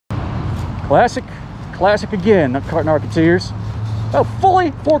Classic again, cart narketeers. Oh,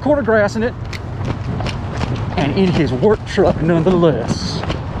 fully four-quarter grass in it. And in his work truck nonetheless.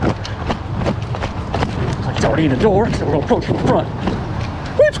 Looks like he's already in the door, so we're gonna approach from the front.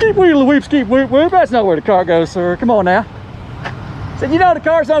 Weep, skeep, wheedle, weep, skeep, weep, weep. That's not where the car goes, sir. Come on now. Said, you know the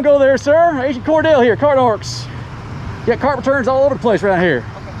cars don't go there, sir. Agent Cordell here, Cart Narcs. You got cart returns all over the place around here.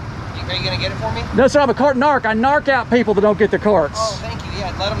 Okay. Are you gonna get it for me? No, sir, I'm a cart narc. I narc out people that don't get their carts. Oh, thank you.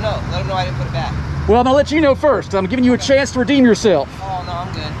 Yeah, let them know. Let them know I didn't put it back. Well, I'm gonna let you know first. I'm giving you a chance to redeem yourself. Oh, no,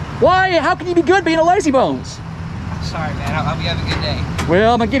 I'm good. Why? How can you be good being a lazy bones? Sorry, man. I hope you have a good day.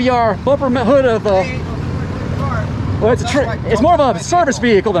 Well, I'm gonna give you our bumper hood of. Well, it's more of a service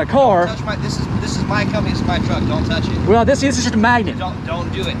vehicle than a car. Don't touch my, this is my company. This is my truck. Don't touch it. Well, this is just a magnet.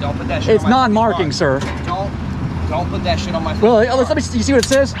 Don't do it. Don't put that shit. It's non-marking, sir. Don't put that shit on my. Well, let me. You see what it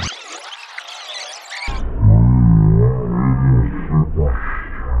says?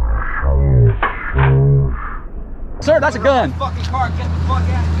 Sir, that's a gun. Fucking car, get the fuck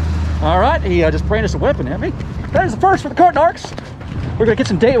out. All right, he just brandished a weapon at me. That is the first for the cart narcs. We're gonna get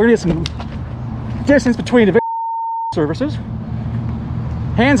some data. We're gonna get some distance between the services.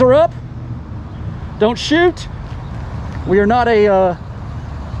 Hands are up. Don't shoot. We are not a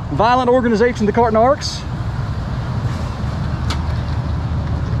violent organization, the Cart Narcs.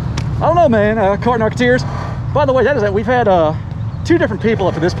 I don't know, man. Cart Narketeers. By the way, we've had 2 different people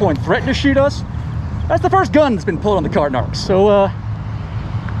up to this point threaten to shoot us. That's the first gun that's been pulled on the Cart Narcs. So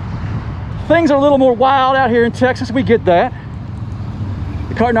things are a little more wild out here in Texas. We get that.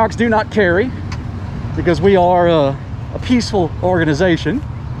 The Cart Narcs do not carry because we are a peaceful organization.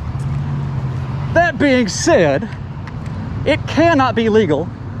 That being said, it cannot be legal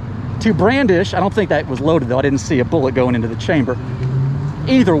to brandish. I don't think that was loaded though. I didn't see a bullet going into the chamber.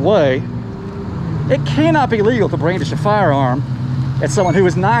 Either way, it cannot be legal to brandish a firearm at someone who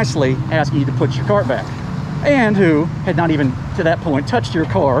is nicely asking you to put your cart back and who had not even to that point touched your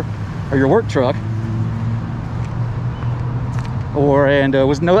car or your work truck and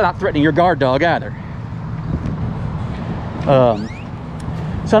was not threatening your guard dog either.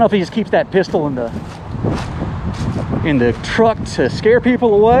 So I don't know if he just keeps that pistol in the truck to scare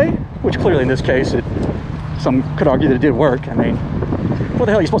people away, which clearly in this case some could argue that it did work. I mean, what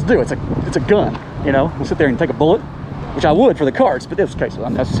the hell are you supposed to do? It's a gun, you know. We'll sit there and take a bullet, which I would for the carts, but this case was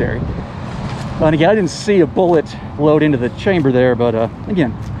unnecessary. And again, I didn't see a bullet load into the chamber there, but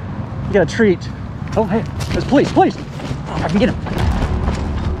again, you gotta treat. Oh, hey, there's police! Oh, I can get him.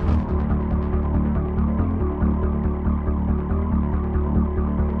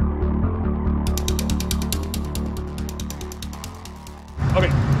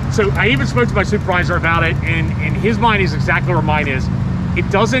 Okay, so I even spoke to my supervisor about it, and in his mind is exactly where mine is. It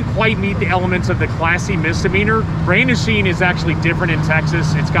doesn't quite meet the elements of the Class C misdemeanor. Brandishing is actually different in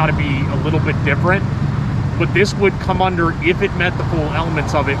Texas. It's got to be a little bit different. But this would come under, if it met the full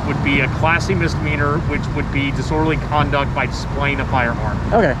elements of it, would be a Class C misdemeanor, which would be disorderly conduct by displaying a firearm.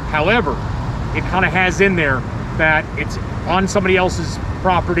 Okay. However, it kind of has in there that it's on somebody else's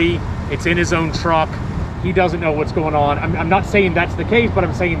property, it's in his own truck, he doesn't know what's going on. I'm not saying that's the case, but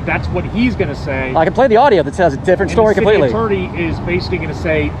I'm saying that's what he's going to say. I can play the audio that tells a different story completely. The city attorney is basically going to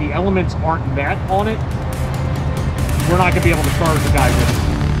say the elements aren't met on it. We're not going to be able to charge the guy with it.